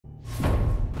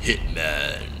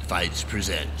Hitman Fights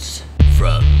presents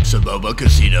from Saboba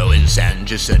Casino in San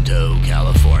Jacinto,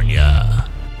 California.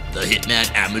 The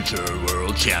Hitman Amateur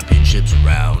World Championships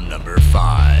round number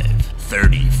 5.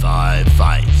 35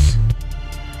 fights.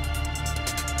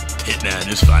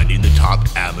 Hitman is finding the top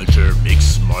amateur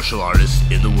mixed martial artists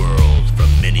in the world from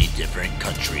many different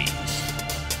countries.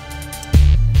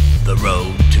 The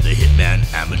road to the Hitman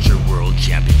Amateur World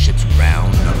Championships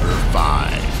round number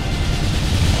 5.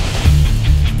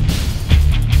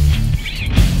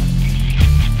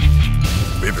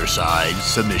 Riverside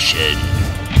Submission,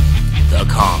 The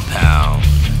Compound,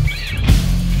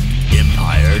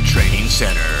 Empire Training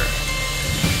Center,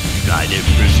 United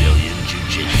Brazilian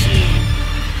Jiu-Jitsu,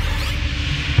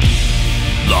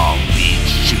 Long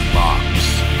Beach Shootbox,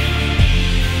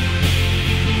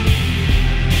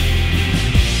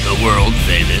 the world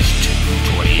famous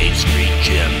 228th Street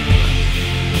Gym,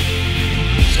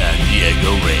 San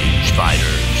Diego Range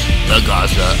Fighters, the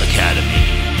Gaza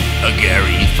Academy,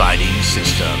 Agari Fighting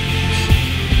Systems,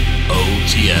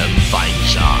 OTM Fight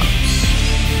Shops,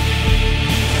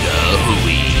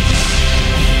 Yahui.